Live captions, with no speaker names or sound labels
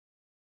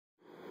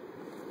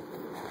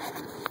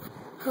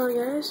Hello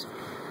guys,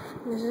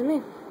 this is me.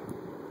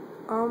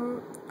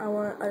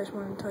 I just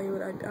want to tell you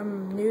what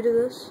I'm new to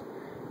this.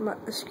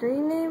 The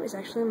screen name is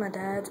actually my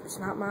dad's. It's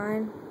not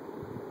mine.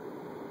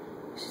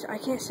 I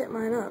can't set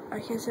mine up.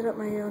 I can't set up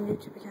my own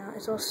YouTube account.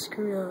 It's all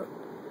screwed up.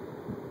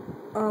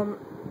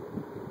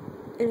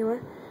 Anyway,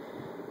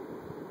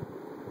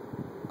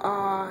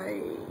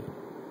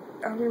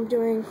 I'm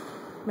doing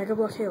Mega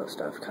Block Halo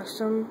stuff,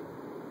 custom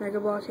Mega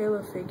Block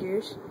Halo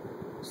figures,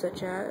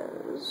 such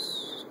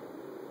as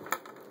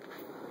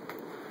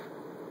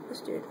this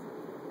dude.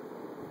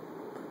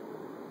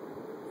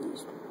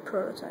 He's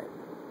Prototype.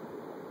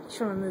 He's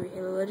from a movie,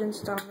 Halo Legends.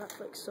 It's on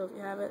Netflix, so if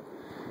you have it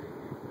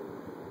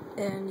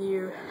and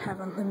you have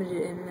unlimited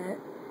internet,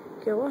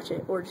 go watch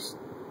it, or just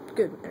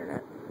good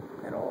internet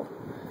at all.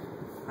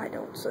 I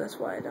don't, so that's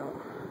why I don't.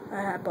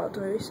 I had bought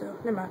the movie, so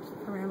never mind.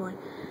 I'm rambling.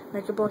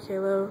 Mega Block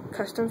Halo,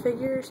 custom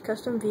figures,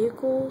 custom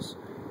vehicles.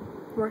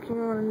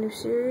 Working on a new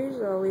series.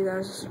 I'll leave that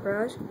as a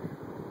surprise.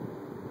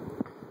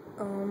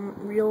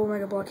 Real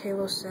Mega Block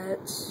Halo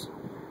sets,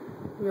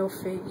 real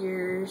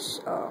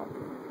figures,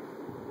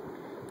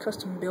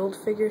 custom build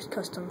figures,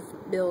 custom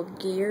build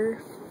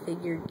gear,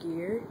 figure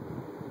gear,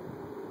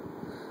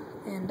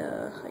 and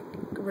like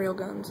rail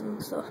guns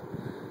and stuff.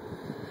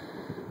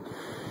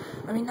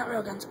 I mean, not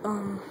rail guns.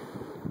 What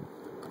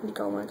do you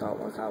call them?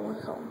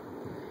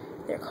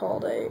 They're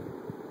called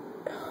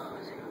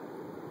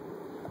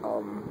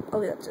I'll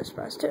leave that to a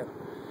surprise too.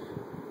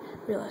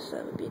 Realize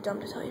that would be dumb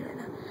to tell you right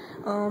now.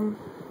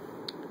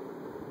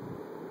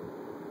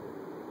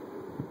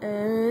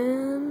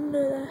 And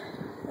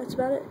that's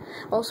about it.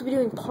 I'll also be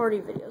doing party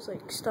videos,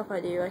 like stuff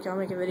I do. Like I'll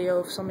make a video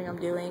of something I'm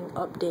doing,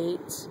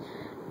 updates.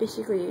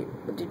 Basically,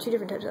 we'll do two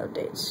different types of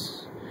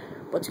updates.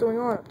 What's going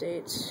on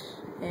updates,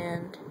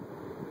 and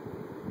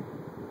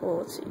well,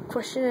 let's see,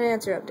 question and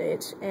answer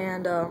updates,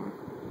 and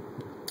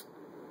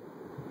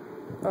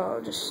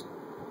just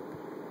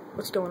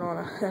what's going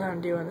on that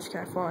I'm doing. It's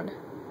kind of fun.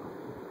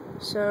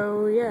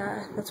 So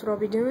yeah, that's what I'll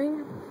be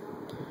doing.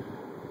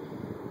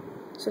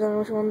 So then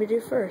what you want me to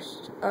do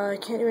first? I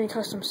can't do any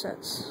custom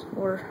sets,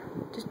 or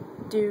just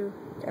do,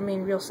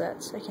 real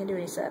sets. I can't do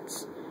any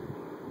sets.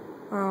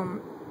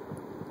 Tell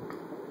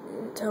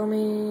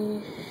me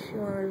if you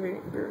want to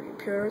review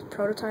pure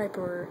Prototype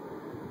or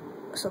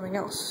something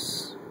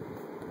else,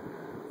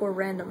 or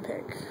random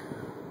pick.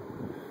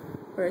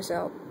 Whereas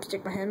I'll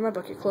stick my hand in my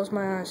bucket, close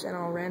my eyes, and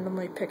I'll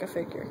randomly pick a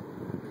figure.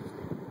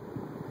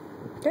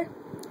 Okay?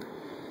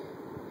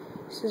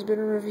 This has been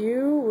a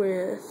review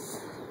with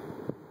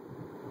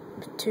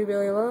 2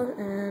 Billy Love,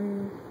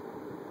 and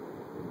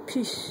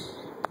peace.